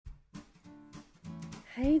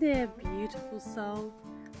Hey there, beautiful soul.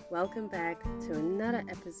 Welcome back to another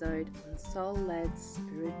episode on Soul Led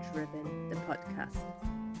Spirit Driven, the podcast.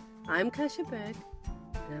 I'm Kasha Berg,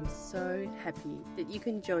 and I'm so happy that you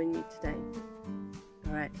can join me today.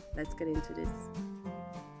 All right, let's get into this.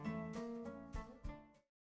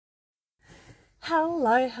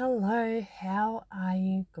 Hello. How are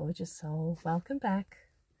you, gorgeous soul? Welcome back.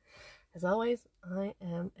 As always, I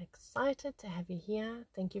am excited to have you here.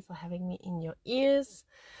 Thank you for having me in your ears.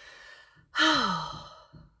 I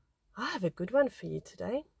have a good one for you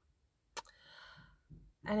today.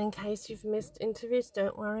 And in case you've missed interviews,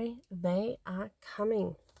 don't worry, they are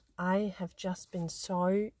coming. I have just been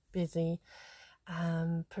so busy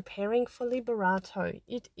preparing for Liberato.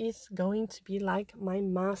 It is going to be like my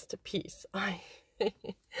masterpiece. I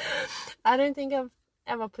don't think I've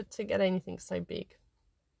ever put together anything so big.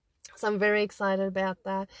 So I'm very excited about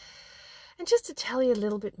that. And just to tell you a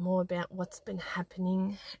little bit more about what's been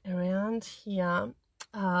happening around here,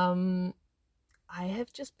 I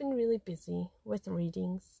have just been really busy with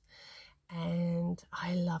readings, and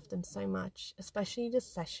I love them so much, especially the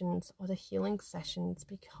sessions or the healing sessions,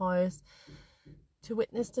 because to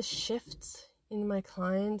witness the shifts in my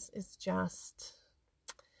clients is just,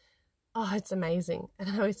 it's amazing. And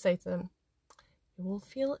I always say to them, you will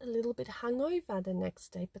feel a little bit hungover the next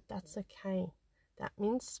day, but that's okay. That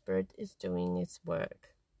means Spirit is doing its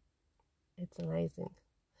work. It's amazing.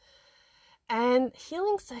 And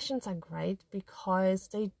healing sessions are great because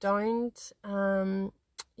they don't,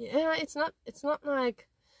 it's not like,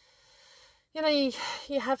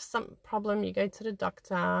 you have some problem, you go to the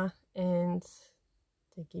doctor and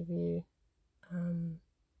they give you an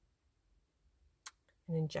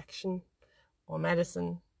injection or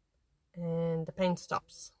medicine and the pain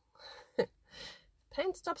stops.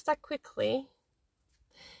 Pain stops that quickly.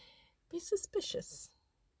 Be suspicious.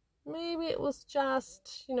 Maybe it was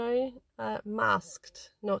just,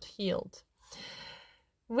 masked, not healed.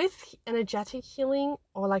 With energetic healing,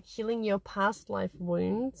 or like healing your past life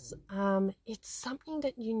wounds, it's something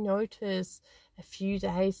that you notice a few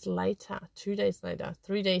days later, 2 days later,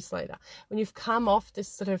 3 days later, when you've come off this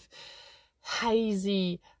sort of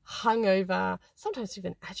hazy, hungover, sometimes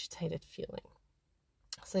even agitated feeling.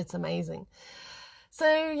 So it's amazing.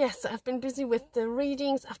 So yes, I've been busy with the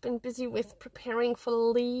readings. I've been busy with preparing for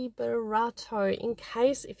Liberato. In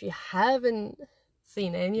case if you haven't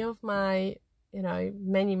seen any of my,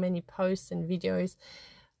 many posts and videos,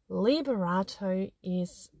 Liberato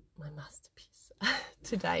is my masterpiece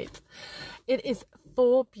to date. It is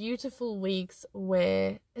 4 beautiful weeks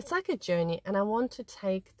where it's like a journey, and I want to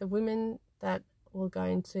take the women that will go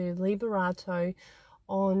into Liberato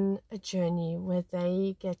on a journey where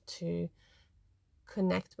they get to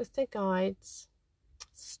connect with their guides,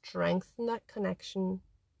 strengthen that connection,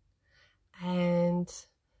 and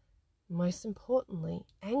most importantly,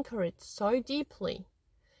 anchor it so deeply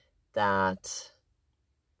that,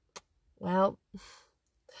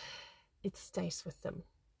 it stays with them.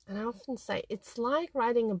 And I often say it's like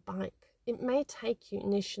riding a bike. It may take you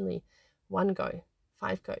initially 1 go,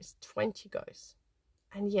 5 goes, 20 goes.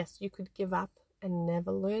 And yes, you could give up and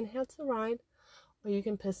never learn how to ride, or you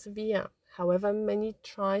can persevere. However many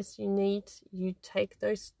tries you need, you take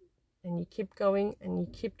those and you keep going and you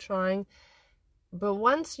keep trying. But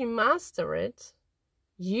once you master it,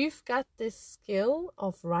 you've got this skill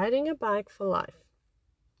of riding a bike for life.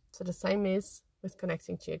 So the same is with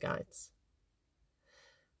connecting to your guides.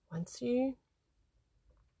 Once you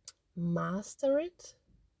master it,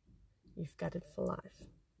 you've got it for life.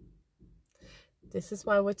 This is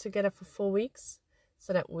why we're together for 4 weeks,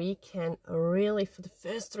 so that we can really, for the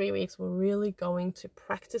first 3 weeks, we're really going to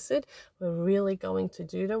practice it. We're really going to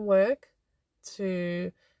do the work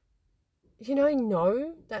to,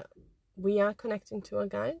 know that we are connecting to our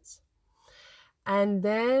guides. And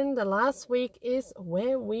then the last week is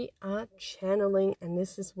where we are channeling, and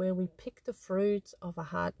this is where we pick the fruits of a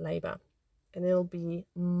hard labor. And it'll be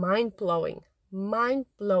mind-blowing,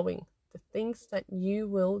 the things that you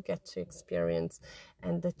will get to experience.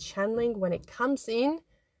 And the channeling, when it comes in,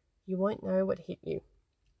 you won't know what hit you.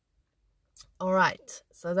 All right,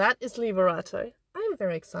 so that is Liberato. I'm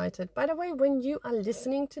very excited. By the way, when you are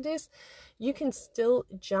listening to this, you can still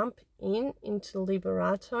jump into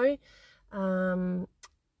Liberato.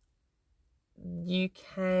 You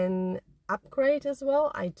can upgrade as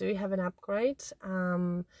well. I do have an upgrade.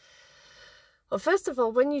 Well, first of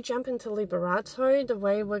all, when you jump into Liberato, the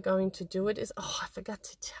way we're going to do it is, I forgot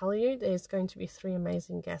to tell you, there's going to be 3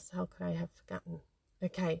 amazing guests. How could I have forgotten?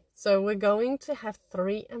 Okay, so we're going to have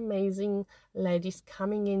 3 amazing ladies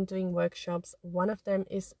coming in doing workshops. One of them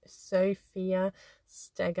is Sophia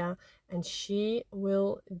Steger, and she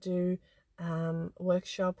will do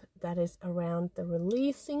workshop that is around the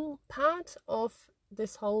releasing part of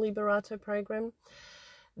this whole Liberato program.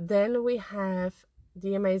 Then we have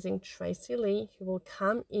the amazing Tracy Lee, who will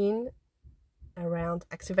come in around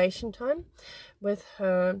activation time with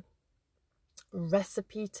her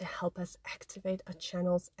recipe to help us activate our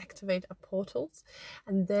channels, activate our portals.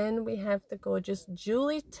 And then we have the gorgeous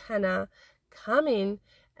Julie Tanner come in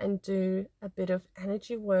and do a bit of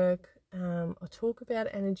energy work, or talk about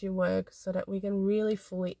energy work, so that we can really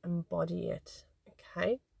fully embody it.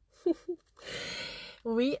 Okay.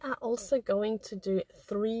 We are also going to do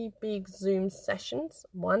 3 big Zoom sessions,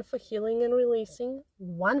 1 for healing and releasing,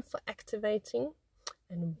 1 for activating,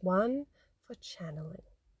 and 1 for channeling.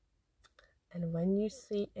 And when you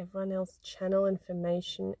see everyone else channel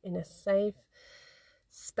information in a safe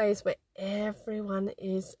space where everyone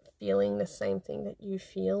is feeling the same thing that you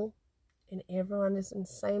feel, and everyone is in the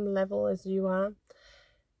same level as you are,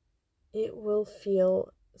 it will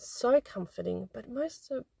feel so comforting, but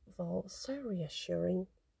most of all, so reassuring.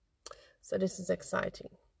 So this is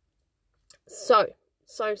exciting. So.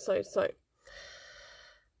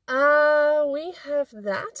 We have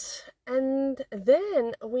that, and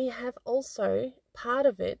then we have also, part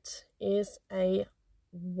of it is a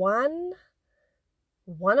one-on-one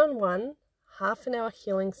half-an-hour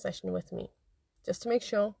healing session with me, just to make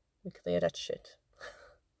sure we clear that shit.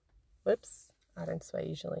 Whoops, I don't swear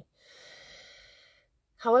usually.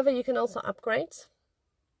 However, you can also upgrade,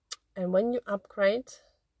 and when you upgrade,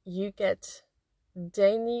 you get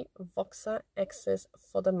daily Voxer access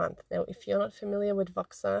for the month. Now, if you're not familiar with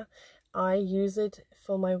Voxer, I use it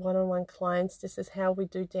for my one-on-one clients. This is how we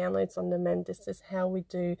do downloads on demand. This is how we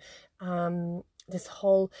do this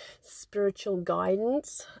whole spiritual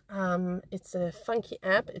guidance. It's a funky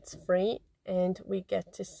app. It's free, and we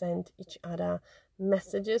get to send each other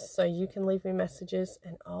messages. So you can leave me messages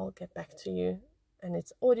and I'll get back to you. And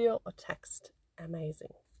it's audio or text.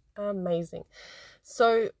 Amazing.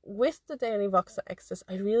 So with the daily Voxer access,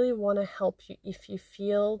 I really want to help you if you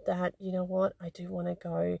feel that, you know what, I do want to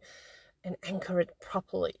go and anchor it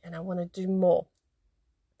properly and I want to do more.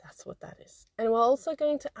 That's what that is. And we're also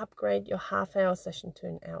going to upgrade your half-hour session to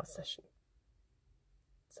an hour session.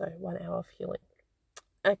 So 1 hour of healing.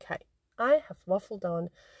 Okay, I have waffled on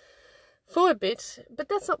for a bit, but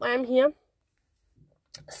that's not why I'm here.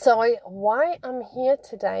 So why I'm here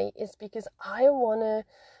today is because I want to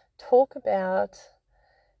talk about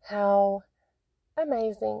how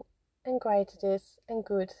amazing and great it is and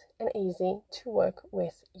good and easy to work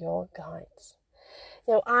with your guides.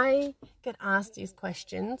 Now, I get asked these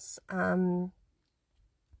questions. One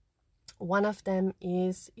of them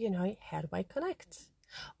is, how do I connect?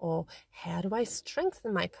 Or how do I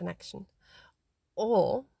strengthen my connection?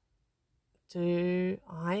 Or do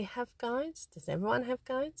I have guides? Does everyone have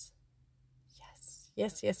guides?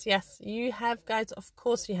 Yes. You have guides. Of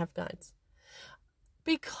course you have guides.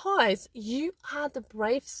 Because you are the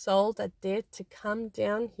brave soul that dared to come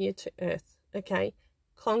down here to earth. Okay?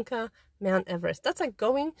 Conquer Mount Everest. That's like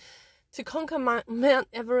going to conquer Mount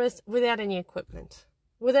Everest without any equipment.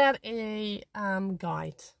 Without a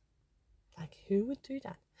guide. Like, who would do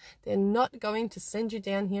that? They're not going to send you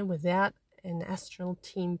down here without an astral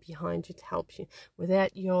team behind you to help you.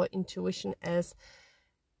 Without your intuition as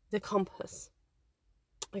the compass.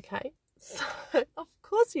 Okay, so of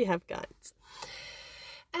course you have guides.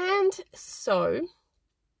 And so,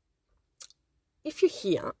 if you're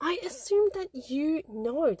here, I assume that you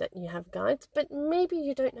know that you have guides, but maybe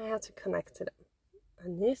you don't know how to connect to them.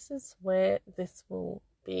 And this is where this will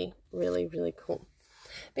be really, really cool.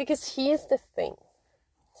 Because here's the thing.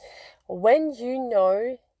 When you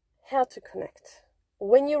know how to connect,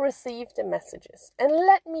 when you receive the messages, and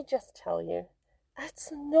let me just tell you,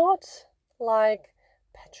 it's not like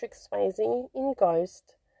Patrick Swayze in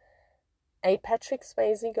Ghost. A Patrick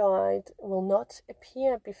Swayze guide will not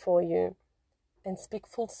appear before you and speak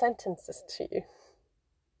full sentences to you.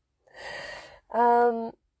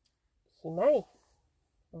 He may,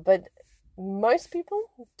 but most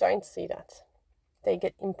people don't see that. They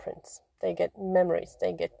get imprints, they get memories,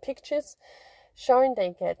 they get pictures shown,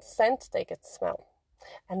 they get scent, they get smell.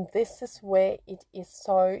 And this is where it is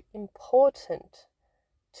so important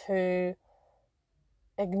to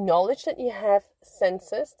acknowledge that you have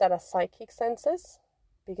senses that are psychic senses,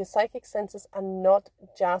 because psychic senses are not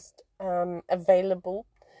just available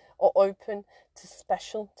or open to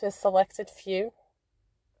a selected few.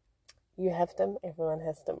 You have them, everyone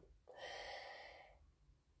has them.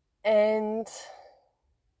 And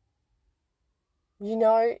You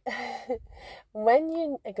know, when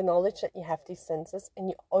you acknowledge that you have these senses and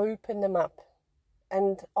you open them up,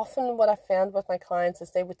 and often what I found with my clients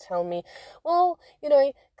is they would tell me, well, you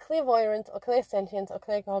know, clairvoyance or clairsentience or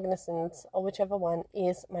claircognizance or whichever one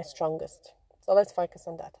is my strongest. So let's focus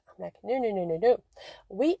on that. I'm like, no.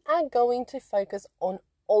 We are going to focus on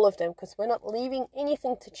all of them because we're not leaving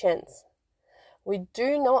anything to chance. We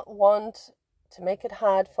do not want to make it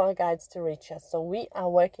hard for our guides to reach us. So we are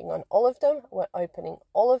working on all of them. We're opening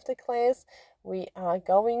all of the clairs. We are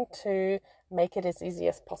going to make it as easy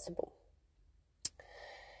as possible.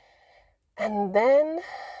 And then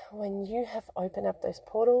when you have opened up those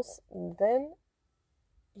portals, then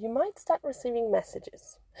you might start receiving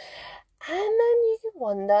messages. And then you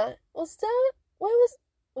wonder, was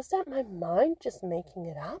that my mind just making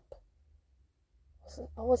it up?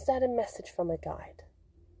 Or was that a message from a guide?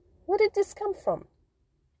 Where did this come from?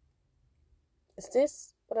 Is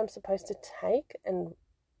this what I'm supposed to take and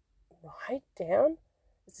write down?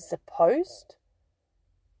 Is this a post?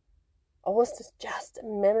 Or was this just a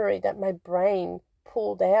memory that my brain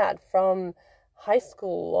pulled out from high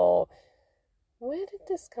school? Or where did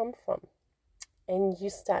this come from? And you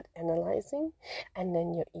start analyzing, and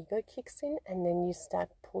then your ego kicks in, and then you start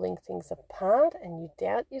pulling things apart, and you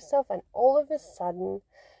doubt yourself, and all of a sudden,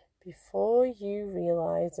 before you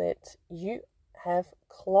realize it, you have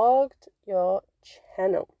clogged your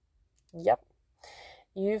channel. Yep.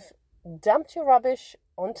 You've dumped your rubbish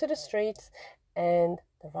onto the streets, and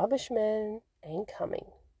the rubbish man ain't coming.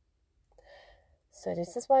 So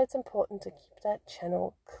this is why it's important to keep that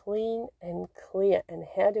channel clean and clear. And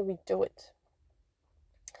how do we do it?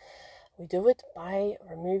 We do it by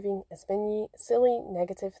removing as many silly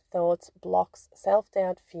negative thoughts, blocks,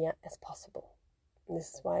 self-doubt, fear as possible. And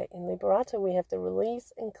this is why in Liberato we have the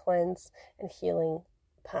release and cleanse and healing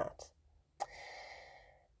part.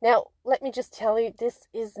 Now, let me just tell you, this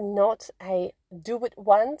is not a do it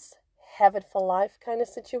once, have it for life kind of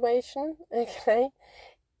situation, okay?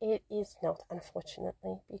 It is not,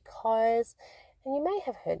 unfortunately, because, and you may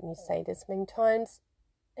have heard me say this many times,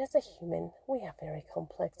 as a human, we are very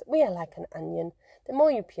complex. We are like an onion. The more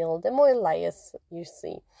you peel, the more layers you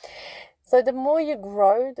see. So the more you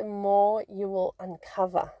grow, the more you will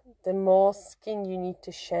uncover, the more skin you need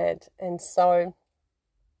to shed. And so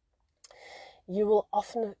you will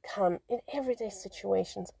often come in everyday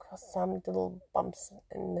situations across some little bumps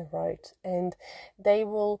in the road, and they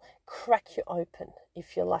will crack you open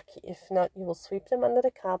if you're lucky. If not, you will sweep them under the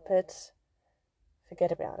carpet,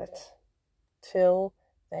 forget about it, till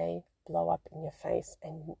they blow up in your face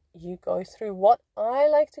and you go through what I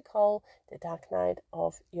like to call the dark night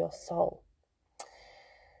of your soul.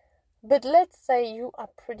 But let's say you are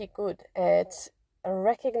pretty good at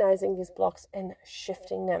recognizing these blocks and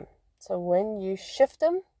shifting them. So when you shift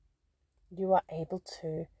them, you are able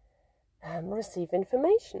to receive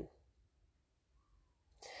information.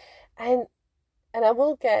 And I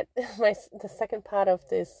will get the second part of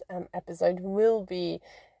this episode will be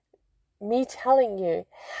me telling you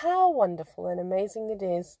how wonderful and amazing it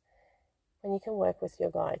is when you can work with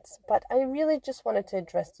your guides. But I really just wanted to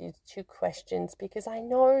address these two questions because I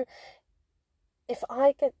know if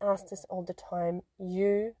I get asked this all the time,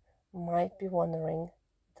 you might be wondering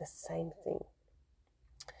the same thing.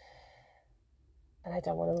 And I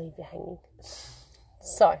don't want to leave you hanging.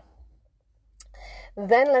 So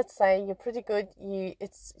then let's say you're pretty good, you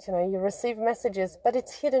receive messages, but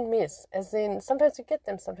it's hit and miss, as in sometimes you get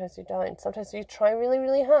them, sometimes you don't. Sometimes you try really,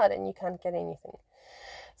 really hard and you can't get anything.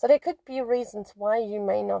 So there could be reasons why you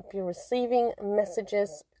may not be receiving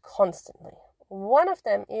messages constantly. One of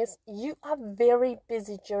them is you are very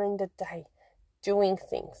busy during the day doing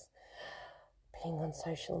things, being on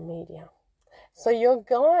social media. So your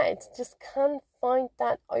guides just can't find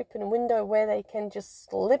that open window where they can just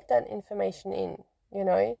slip that information in,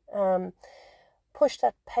 push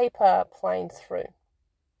that paper plane through.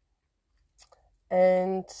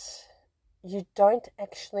 And you don't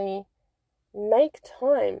actually make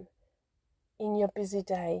time in your busy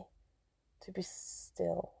day to be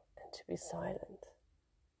still and to be silent.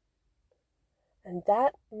 And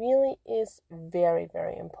that really is very,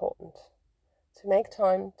 very important. To make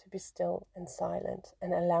time to be still and silent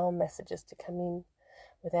and allow messages to come in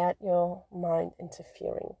without your mind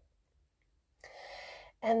interfering.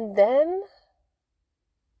 And then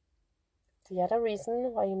the other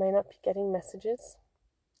reason why you may not be getting messages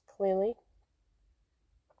clearly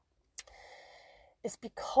is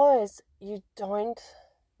because you don't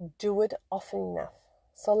do it often enough.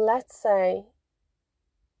 So let's say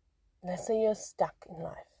you're stuck in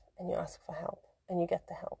life and you ask for help and you get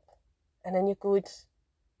the help. And then you're good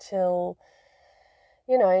till,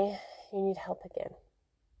 you need help again.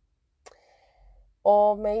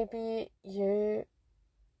 Or maybe you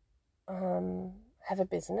have a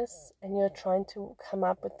business and you're trying to come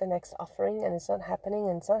up with the next offering and it's not happening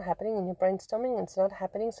and it's not happening and you're brainstorming and it's not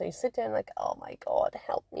happening. So you sit down like, oh my God,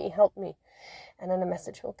 help me, help me. And then a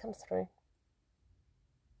message will come through.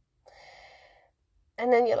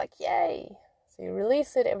 And then you're like, yay. So you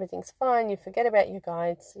release it, everything's fine, you forget about your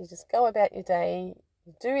guides, you just go about your day,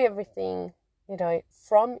 you do everything,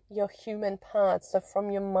 from your human parts, so from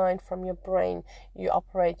your mind, from your brain, you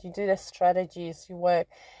operate, you do the strategies, you work,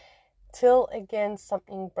 till again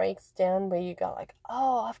something breaks down where you go like,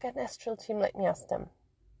 oh, I've got an astral team, let me ask them.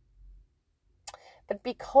 But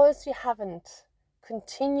because you haven't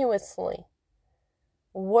continuously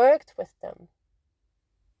worked with them,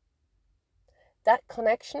 that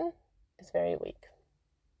connection is very weak.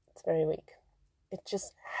 It's very weak. It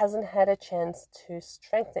just hasn't had a chance to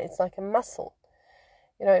strengthen. It's like a muscle,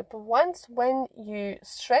 but once when you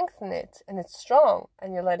strengthen it and it's strong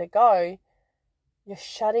and you let it go, you're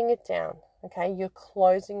shutting it down, okay? You're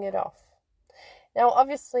closing it off. Now,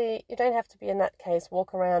 obviously, you don't have to be in that case,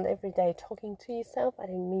 walk around every day talking to yourself. I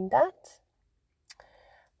didn't mean that.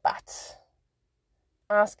 But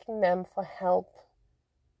asking them for help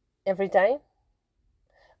every day,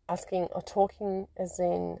 asking or talking as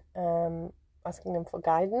in asking them for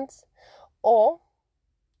guidance, or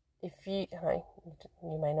if you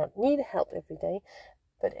may not need help every day,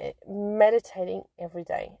 but meditating every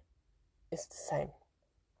day is the same.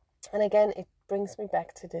 And again, it brings me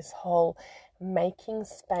back to this whole making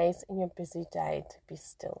space in your busy day to be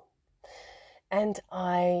still. And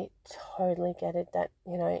I totally get it that,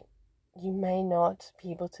 you may not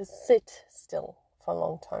be able to sit still for a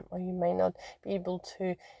long time, or you may not be able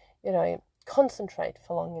to, concentrate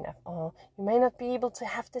for long enough, or you may not be able to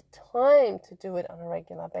have the time to do it on a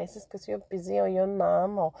regular basis because you're busy, or your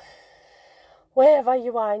mom, or wherever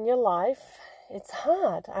you are in your life. It's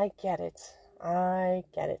hard. I get it. I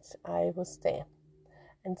was there.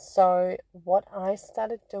 And so what I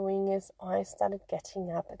started doing is I started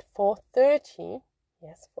getting up at 4:30.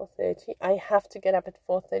 Yes, 4:30. I have to get up at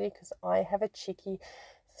 4:30 because I have a cheeky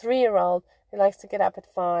 3-year-old who likes to get up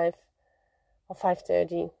at 5 or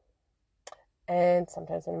 5:30, and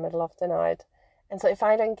sometimes in the middle of the night. And so if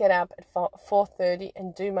I don't get up at 4:30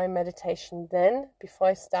 and do my meditation then, before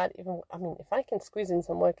I start, if I can squeeze in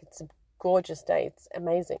some work, it's a gorgeous day, it's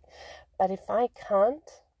amazing. But if I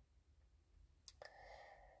can't,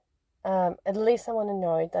 at least I want to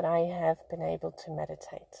know that I have been able to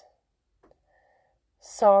meditate.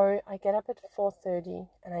 So I get up at 4:30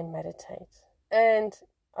 and I meditate. And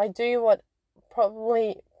I do what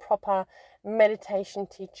probably proper meditation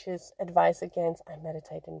teachers advise against. I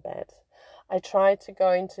meditate in bed. I try to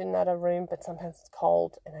go into another room, but sometimes it's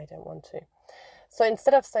cold and I don't want to. So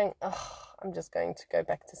instead of saying, I'm just going to go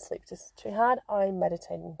back to sleep, this is too hard, I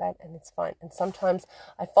meditate in bed and it's fine. And sometimes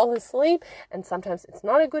I fall asleep, and sometimes it's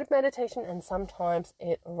not a good meditation, and sometimes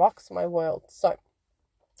it rocks my world. So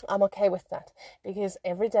I'm okay with that, because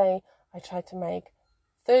every day I try to make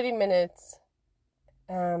 30 minutes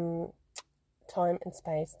time and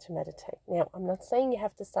space to meditate. Now, I'm not saying you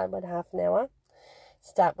have to start with half an hour.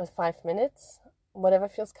 Start with 5 minutes, whatever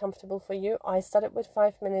feels comfortable for you. I started with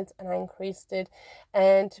 5 minutes and I increased it.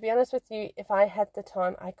 And to be honest with you, if I had the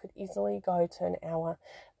time, I could easily go to an hour.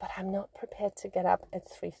 But I'm not prepared to get up at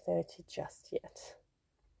 3:30 just yet.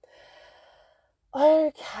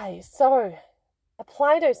 Okay, so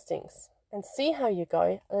apply those things and see how you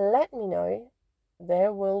go. Let me know.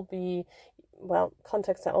 There will be,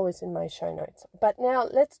 contacts are always in my show notes. But now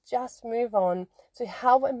let's just move on to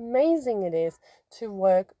how amazing it is to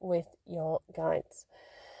work with your guides.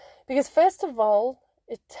 Because first of all,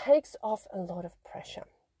 it takes off a lot of pressure.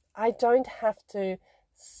 I don't have to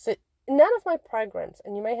sit. None of my programs,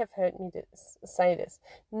 and you may have heard me say this,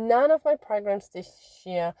 none of my programs this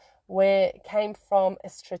year came from a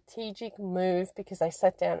strategic move because I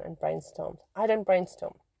sat down and brainstormed. I don't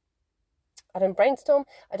brainstorm. I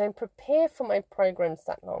don't prepare for my programs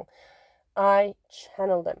that long. I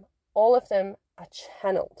channel them. All of them are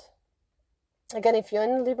channeled. Again, if you're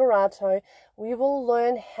in Liberato, we will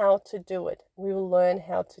learn how to do it. We will learn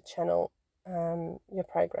how to channel your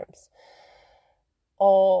programs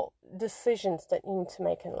or decisions that you need to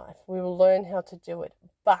make in life. We will learn how to do it.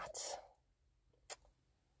 But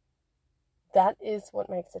that is what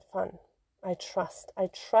makes it fun. I trust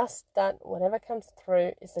that whatever comes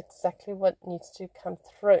through is exactly what needs to come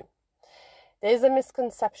through. There's a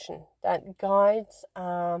misconception that guides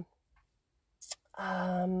are,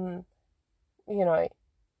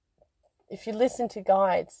 if you listen to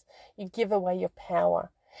guides, you give away your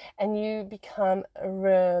power. and you become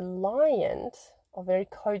reliant or very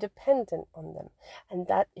codependent on them. And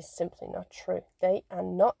that is simply not true. They are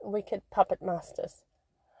not wicked puppet masters.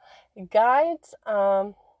 Guides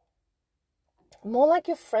are more like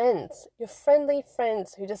your friends, your friendly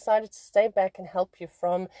friends who decided to stay back and help you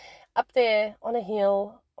from up there on a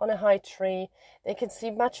hill, on a high tree. They can see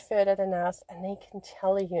much further than us, and they can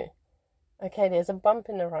tell you, okay, there's a bump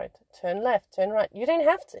in the road. Turn left, turn right. You don't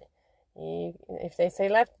have to. If they say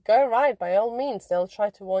left, go right, by all means. They'll try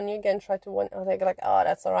to warn you again, or they're like, oh,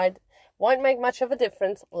 that's all right. Won't make much of a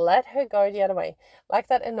difference. Let her go the other way. Like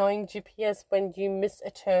that annoying GPS when you miss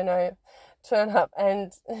a turn up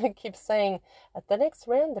and keep saying, at the next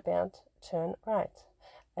roundabout, turn right.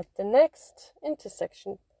 At the next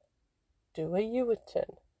intersection, do a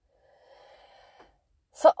U-turn.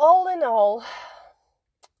 So all in all,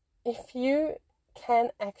 if you can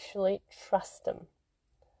actually trust them,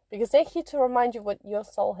 because they're here to remind you what your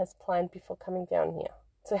soul has planned before coming down here.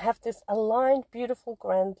 To have this aligned, beautiful,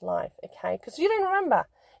 grand life, okay? Because you don't remember.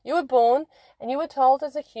 You were born and you were told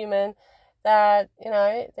as a human that,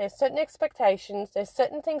 there's certain expectations, there's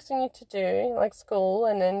certain things you need to do, like school,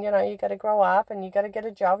 and then, you got to grow up and you got to get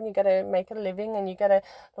a job and you got to make a living and you got to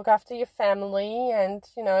look after your family and,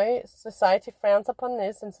 society frowns upon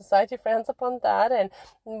this and society frowns upon that, and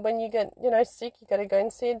when you get, sick, you got to go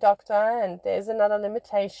and see a doctor, and there's another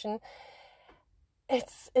limitation.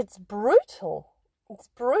 It's brutal. It's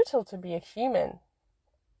brutal to be a human.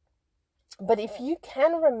 But if you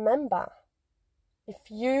can remember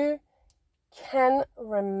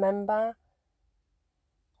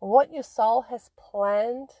what your soul has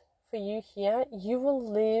planned for you here, you will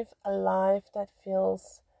live a life that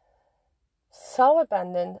feels so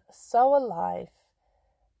abundant, so alive.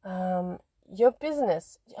 Your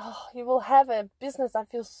business, you will have a business that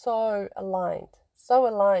feels so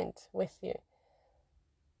aligned with you.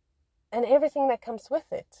 And everything that comes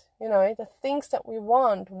with it, the things that we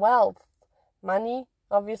want, wealth, money,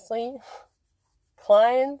 obviously,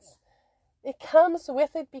 clients, it comes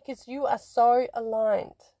with it because you are so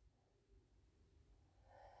aligned.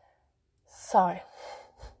 So,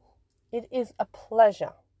 it is a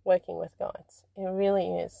pleasure working with guides. It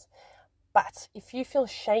really is. But if you feel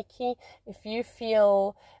shaky, if you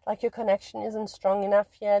feel like your connection isn't strong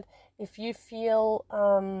enough yet, if you feel,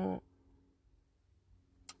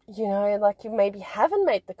 like you maybe haven't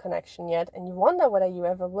made the connection yet and you wonder whether you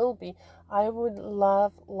ever will be, I would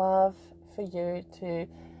love for you to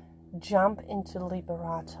jump into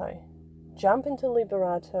Liberato.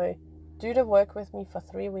 Do the work with me for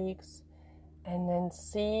 3 weeks, and then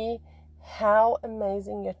see how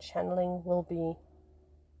amazing your channeling will be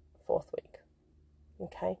 4th week.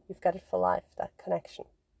 Okay, you've got it for life, that connection.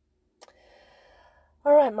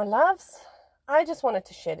 All right, my loves, I just wanted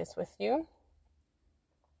to share this with you.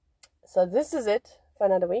 So this is it for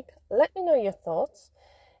another week. Let me know your thoughts.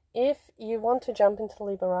 If you want to jump into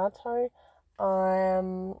Liberato,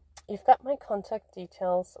 you've got my contact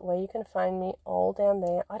details where you can find me all down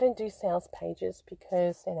there. I don't do sales pages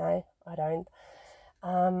because, I don't.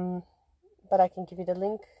 But I can give you the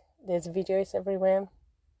link. There's videos everywhere.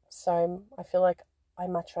 So I feel like I'd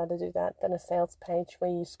much rather do that than a sales page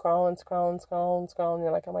where you scroll and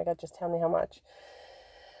you're like, oh my God, just tell me how much.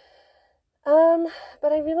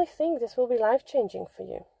 But I really think this will be life-changing for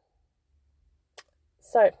you.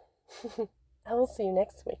 So, I will see you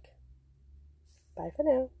next week. Bye for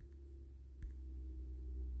now.